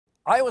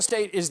Iowa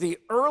State is the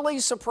early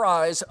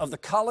surprise of the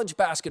college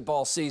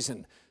basketball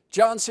season.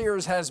 John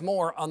Sears has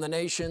more on the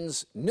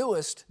nation's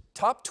newest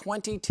top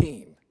 20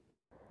 team.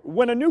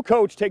 When a new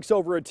coach takes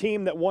over a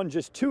team that won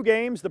just 2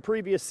 games the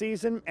previous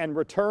season and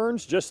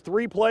returns just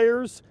 3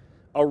 players,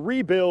 a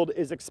rebuild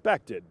is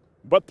expected.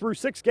 But through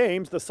 6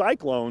 games, the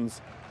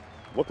Cyclones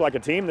look like a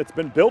team that's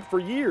been built for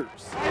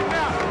years.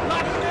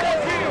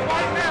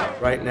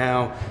 Right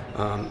now,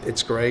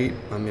 it's great.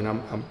 I mean,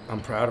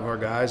 I'm proud of our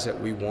guys that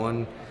we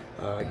won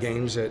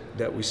games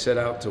that we set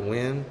out to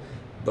win.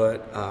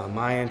 But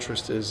my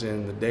interest is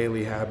in the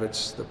daily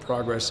habits, the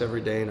progress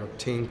every day, and our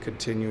team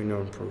continuing to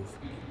improve.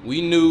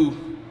 We knew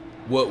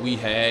what we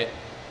had,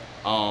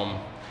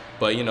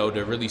 but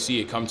to really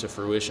see it come to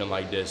fruition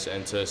like this,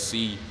 and to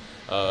see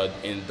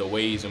in the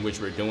ways in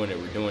which we're doing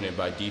it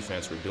by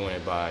defense, we're doing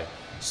it by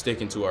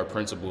sticking to our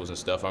principles and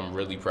stuff. I'm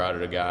really proud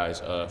of the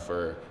guys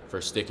for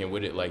sticking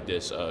with it like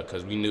this,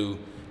 because we knew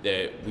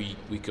that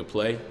we could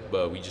play,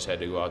 but we just had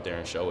to go out there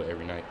and show it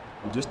every night.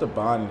 Just the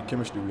bond and the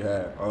chemistry we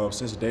had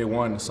since day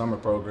one in the summer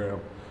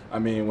program. I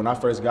mean, when I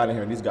first got in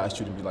here, these guys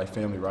treated me like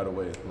family right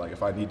away. Like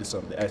if I needed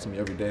something, they asked me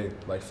every day.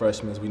 Like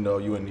freshmen, we know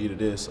you in need of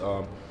this.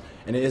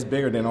 And it's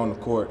bigger than on the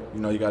court.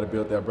 You got to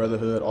build that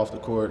brotherhood off the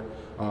court.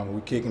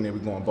 We're kicking it, we're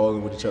going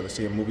bowling with each other,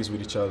 seeing movies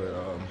with each other,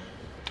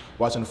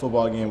 watching the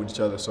football game with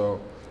each other.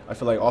 So I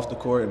feel like off the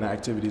court and the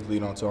activities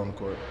lead on to on the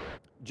court.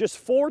 Just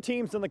 4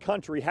 teams in the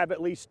country have at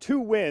least 2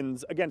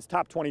 wins against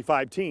top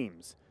 25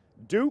 teams: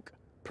 Duke,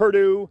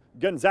 Purdue,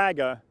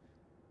 Gonzaga,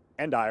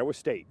 and Iowa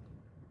State.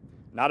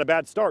 Not a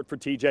bad start for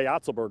TJ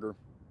Otzelberger.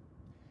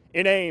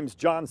 In Ames,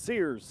 John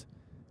Sears,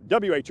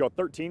 WHO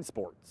 13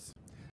 Sports.